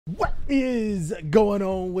What is going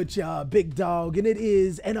on with ya, big dog? And it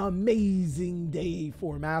is an amazing day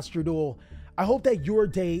for Master Duel. I hope that your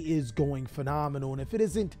day is going phenomenal. And if it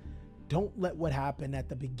isn't, don't let what happened at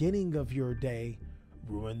the beginning of your day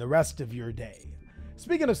ruin the rest of your day.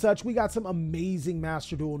 Speaking of such, we got some amazing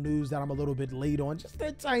Master Duel news that I'm a little bit late on, just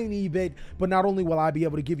a tiny bit. But not only will I be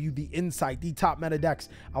able to give you the insight, the top meta decks,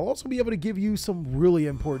 I'll also be able to give you some really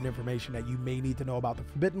important information that you may need to know about the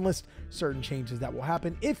Forbidden List, certain changes that will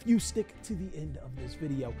happen if you stick to the end of this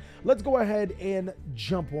video. Let's go ahead and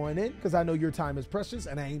jump on in, because I know your time is precious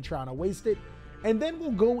and I ain't trying to waste it. And then we'll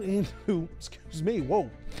go into,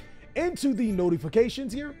 into the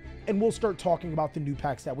notifications here, and we'll start talking about the new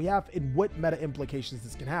packs that we have and what meta implications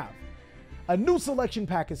this can have. A new selection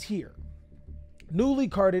pack is here.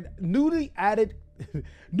 Cards newly added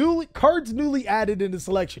in the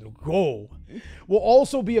selection goal will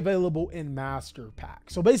also be available in Master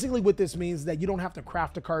Pack. So basically what this means is that you don't have to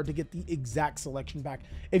craft a card to get the exact selection pack.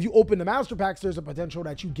 If you open the Master Packs, there's a potential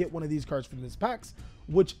that you get one of these cards from this packs,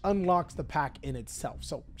 which unlocks the pack in itself.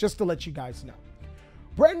 So just to let you guys know.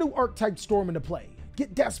 Brand new archetype storm into play.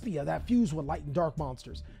 Get Despia that fuse with light and dark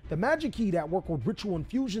monsters. The magic key that work with ritual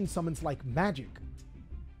infusion summons like magic.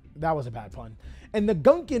 That was a bad pun. And the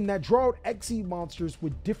Gunkin that draw out Xe monsters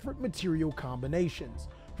with different material combinations.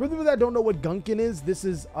 For those that don't know what Gunkin is, this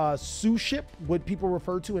is a Suship, what people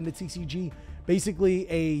refer to in the TCG. Basically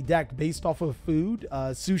a deck based off of food,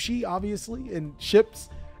 sushi obviously, and ships.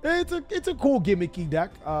 It's a cool gimmicky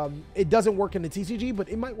deck. It doesn't work in the TCG, but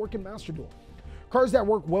it might work in Master Duel. Cards that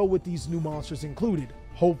work well with these new monsters included,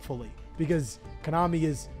 hopefully, because Konami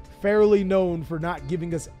is fairly known for not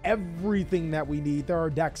giving us everything that we need. There are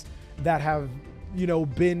decks that have,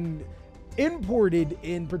 been imported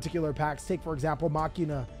in particular packs. Take, for example,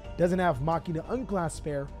 Machina doesn't have Machina Unclass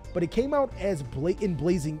Spare, but it came out as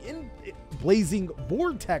Blazing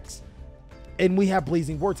Vortex, and we have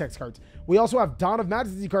Blazing Vortex cards. We also have Dawn of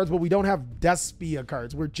Majesty cards, but we don't have Despia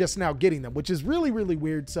cards. We're just now getting them, which is really, really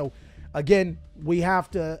weird. So again, we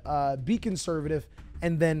have to be conservative,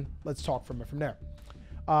 and then let's talk from there.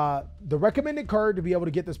 The recommended card to be able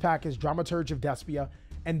to get this pack is Dramaturge of Despia.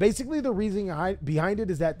 And basically the reason behind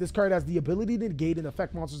it is that this card has the ability to negate an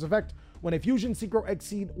effect monster's effect when a Fusion, Synchro,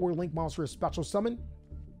 Exceed, or Link monster is special summoned.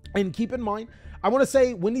 And keep in mind, I want to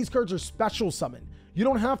say when these cards are special summoned, you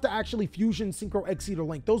don't have to actually Fusion, Synchro, Exceed, or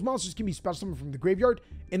Link. Those monsters can be special summoned from the graveyard,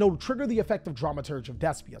 and it'll trigger the effect of Dramaturge of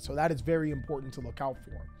Despia. So that is very important to look out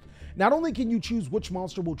for. Not only can you choose which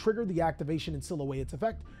monster will trigger the activation and seal away its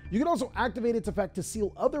effect, you can also activate its effect to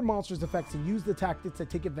seal other monsters' effects and use the tactics that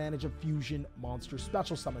take advantage of fusion monster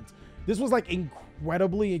special summons. This was like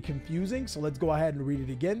incredibly confusing, so let's go ahead and read it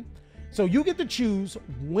again. So you get to choose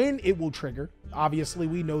when it will trigger. Obviously,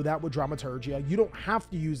 we know that with Dramaturgia. You don't have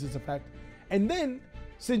to use this effect. And then,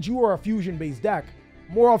 since you are a fusion-based deck,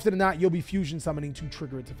 more often than not, you'll be fusion summoning to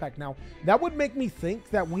trigger its effect. Now, that would make me think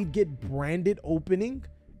that we'd get branded opening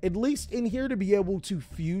at least in here to be able to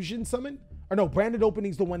fusion summon. Or no, branded opening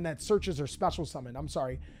is the one that searches or special summon. I'm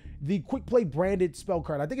sorry. The quick play branded spell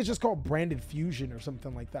card, I think it's just called branded fusion or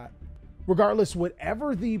something like that. Regardless,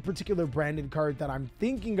 whatever the particular branded card that I'm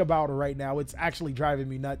thinking about right now, it's actually driving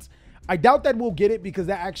me nuts. I doubt that we'll get it because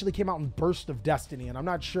that actually came out in Burst of Destiny, and I'm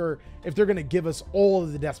not sure if they're going to give us all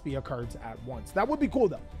of the Despia cards at once. That would be cool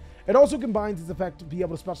though. It also combines its effect to be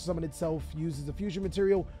able to special summon itself, uses a fusion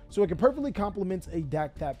material, so it can perfectly complement a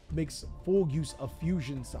deck that makes full use of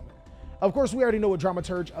fusion summon. Of course, we already know what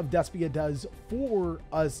Dramaturge of Despia does for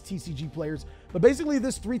us TCG players, but basically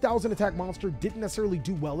this 3000 attack monster didn't necessarily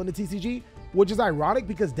do well in the TCG, which is ironic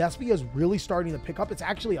because Despia is really starting to pick up. It's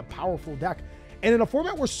actually a powerful deck. And in a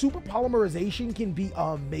format where super polymerization can be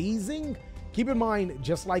amazing, keep in mind,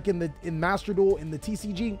 just like in Master Duel, in the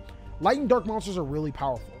TCG, light and dark monsters are really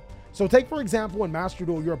powerful. So take, for example, in Master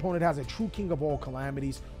Duel, your opponent has a True King of all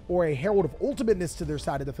calamities or a Herald of ultimateness to their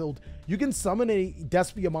side of the field. You can summon a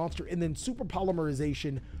Despia monster and then super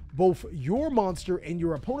polymerization both your monster and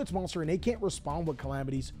your opponent's monster, and they can't respond with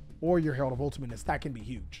calamities or your Herald of ultimateness. That can be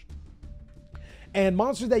huge. And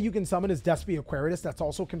monsters that you can summon is Despia Aquarius. That's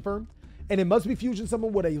also confirmed. And it must be fusion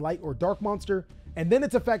summoned with a light or dark monster. And then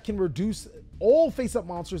its effect can reduce all face-up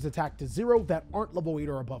monsters attack to 0 that aren't level 8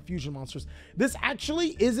 or above fusion monsters. This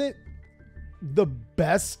actually isn't the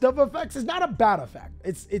best of effects. It's not a bad effect.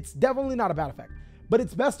 It's definitely not a bad effect. But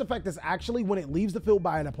its best effect is actually when it leaves the field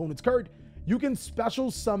by an opponent's card, you can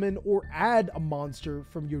special summon or add a monster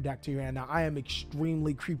from your deck to your hand. Now, I am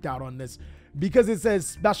extremely creeped out on this because it says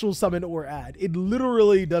special summon or add. It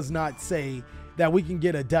literally does not say that we can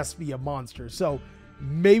get a Despia monster. So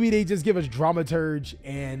maybe they just give us Dramaturge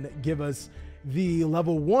and give us the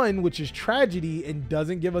level 1, which is Tragedy, and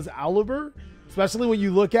doesn't give us Oliver, especially when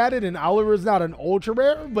you look at it, and Oliver is not an ultra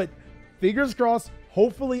rare, but fingers crossed,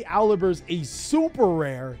 hopefully Oliver's a super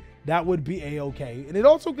rare. That would be a-okay. And it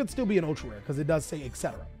also could still be an ultra rare because it does say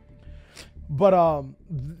etc. But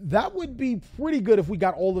that would be pretty good if we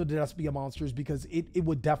got all of the Despia monsters, because it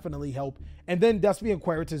would definitely help. And then Despia and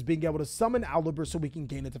Queritus being able to summon Oliver so we can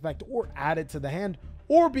gain its effect or add it to the hand,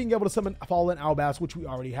 or being able to summon Fallen Albas, which we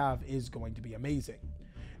already have, is going to be amazing.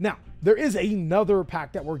 Now, there is another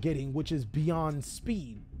pack that we're getting, which is Beyond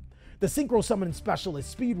Speed. The Synchro Summoning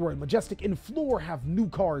Specialist, Speedroid, Majestic, and Floor have new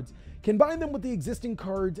cards. Combine them with the existing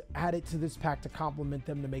cards added to this pack to complement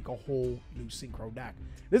them to make a whole new Synchro deck.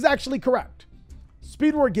 This is actually correct.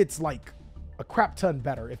 Speedroid gets like a crap ton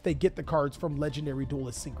better if they get the cards from Legendary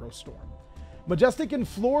Duelist Synchro Storm. Majestic and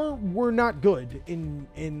Floor were not good in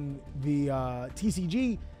the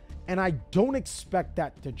TCG, and I don't expect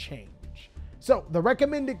that to change. So the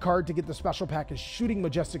recommended card to get the special pack is Shooting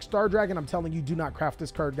Majestic Star Dragon. I'm telling you, do not craft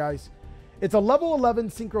this card, guys. It's a level 11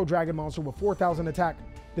 Synchro Dragon monster with 4,000 attack.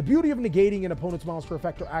 The beauty of negating an opponent's monster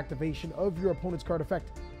effect or activation of your opponent's card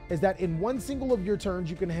effect is that in one single of your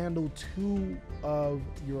turns, you can handle 2 of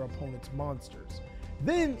your opponent's monsters.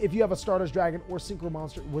 Then, if you have a Stardust Dragon or Synchro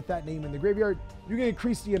monster with that name in the graveyard, you can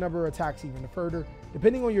increase the number of attacks even further.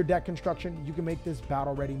 Depending on your deck construction, you can make this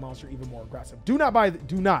battle-ready monster even more aggressive. Do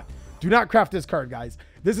not craft this card, guys.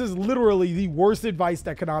 This is literally the worst advice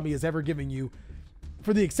that Konami has ever given you,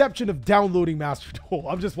 for the exception of downloading Master Duel.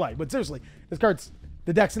 I'm just playing, but seriously,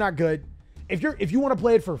 the deck's not good. If you want to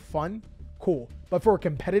play it for fun, cool. But for a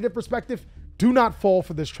competitive perspective, do not fall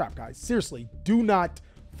for this trap, guys. Seriously, do not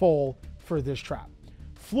fall for this trap.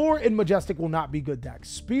 Floor and Majestic will not be good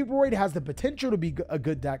decks. Speedroid has the potential to be a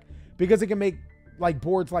good deck because it can make like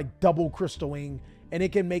boards like double Crystal Wing, and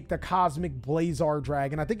it can make the Cosmic Blazar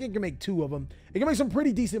Dragon. I think it can make 2 of them. It can make some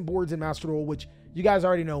pretty decent boards in Master Duel, which you guys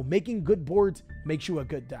already know. Making good boards makes you a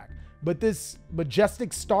good deck. But this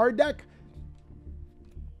Majestic Star deck,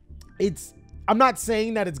 I'm not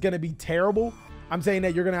saying that it's going to be terrible. I'm saying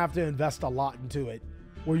that you're going to have to invest a lot into it,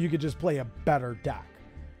 where you could just play a better deck.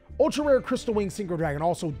 Ultra Rare Crystal Wing Synchro Dragon.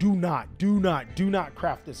 Also, do not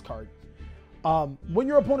craft this card. When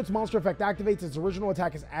your opponent's monster effect activates, its original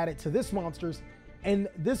attack is added to this monster's, and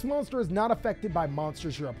this monster is not affected by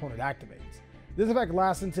monsters your opponent activates. This effect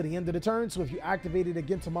lasts until the end of the turn, so if you activate it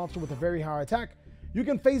against a monster with a very high attack, you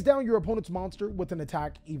can phase down your opponent's monster with an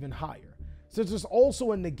attack even higher. Since there's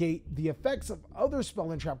also a negate the effects of other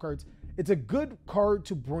spell and trap cards, it's a good card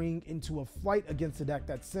to bring into a fight against a deck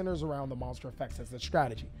that centers around the monster effects as the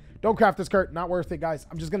strategy. Don't craft this card. Not worth it, guys.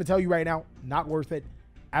 I'm just going to tell you right now, not worth it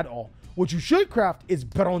at all. What you should craft is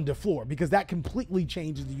Baron de Fleur, because that completely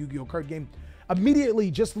changes the Yu-Gi-Oh card game.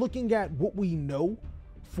 Immediately, just looking at what we know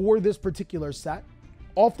for this particular set,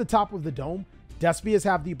 off the top of the dome, Despias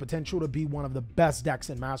have the potential to be one of the best decks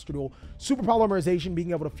in Master Duel. Super Polymerization, being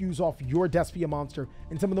able to fuse off your Despia monster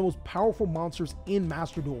and some of the most powerful monsters in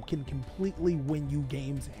Master Duel, can completely win you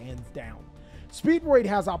games hands down. Speedroid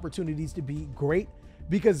has opportunities to be great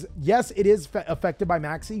because, yes, it is affected by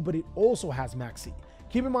Maxi, but it also has Maxi.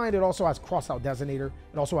 Keep in mind, it also has Crossout Designator.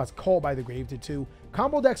 It also has Call by the Grave to 2.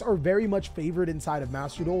 Combo decks are very much favored inside of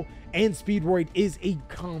Master Duel, and Speedroid is a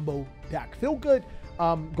combo deck. Feel good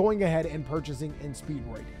going ahead and purchasing in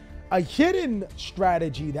Speedroid. A hidden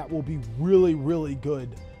strategy that will be really, really good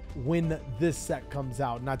when this set comes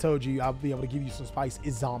out, and I told you I'll be able to give you some spice,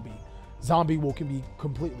 is Zombie. Zombie can be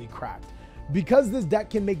completely cracked. Because this deck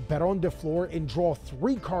can make Baron de Fleur and draw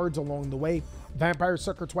 3 cards along the way, Vampire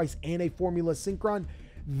Sucker twice and a Formula Synchron,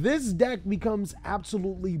 this deck becomes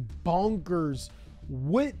absolutely bonkers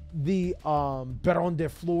with the Baron de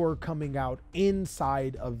Fleur coming out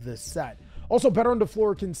inside of this set. Also, Baron de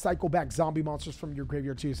Fleur can cycle back zombie monsters from your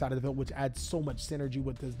graveyard to your side of the field, which adds so much synergy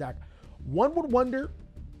with this deck. One would wonder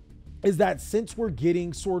is that since we're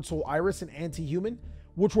getting Sword Soul Iris and Anti-Human,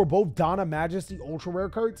 which were both Donna Majesty ultra rare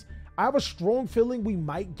cards, I have a strong feeling we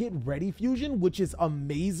might get Ready Fusion, which is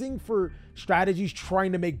amazing for strategies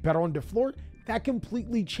trying to make Baron de Fleur. That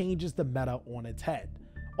completely changes the meta on its head.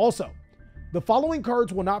 Also, the following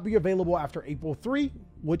cards will not be available after April 3,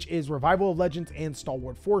 which is Revival of Legends and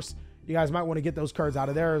Stalwart Force. You guys might want to get those cards out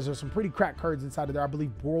of there, as there's some pretty cracked cards inside of there. I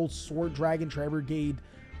believe World Sword Dragon, Tri-Brigade,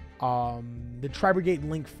 the Tri-Brigade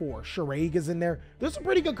Link 4, Charade is in there. There's some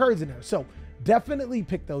pretty good cards in there, so definitely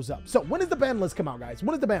pick those up. So when does the ban list come out, guys?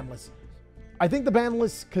 When is the ban list? I think the ban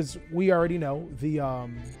list, because we already know the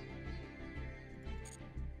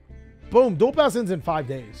boom, Duel Pass ends in 5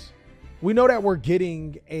 days. We know that we're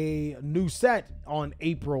getting a new set on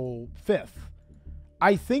April 5th.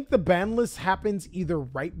 I think the ban list happens either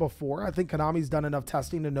right before. I think Konami's done enough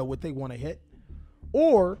testing to know what they want to hit,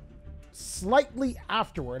 or slightly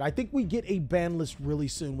afterward. I think we get a ban list really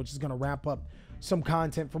soon, which is going to wrap up some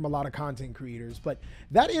content from a lot of content creators. But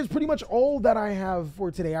that is pretty much all that I have for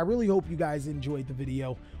today. I really hope you guys enjoyed the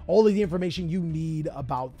video. All of the information you need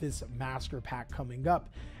about this master pack coming up.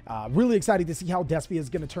 Really excited to see how Despia is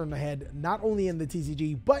going to turn ahead, not only in the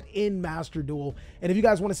TCG, but in Master Duel. And if you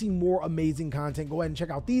guys want to see more amazing content, go ahead and check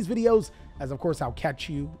out these videos, as of course, I'll catch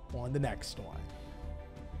you on the next one.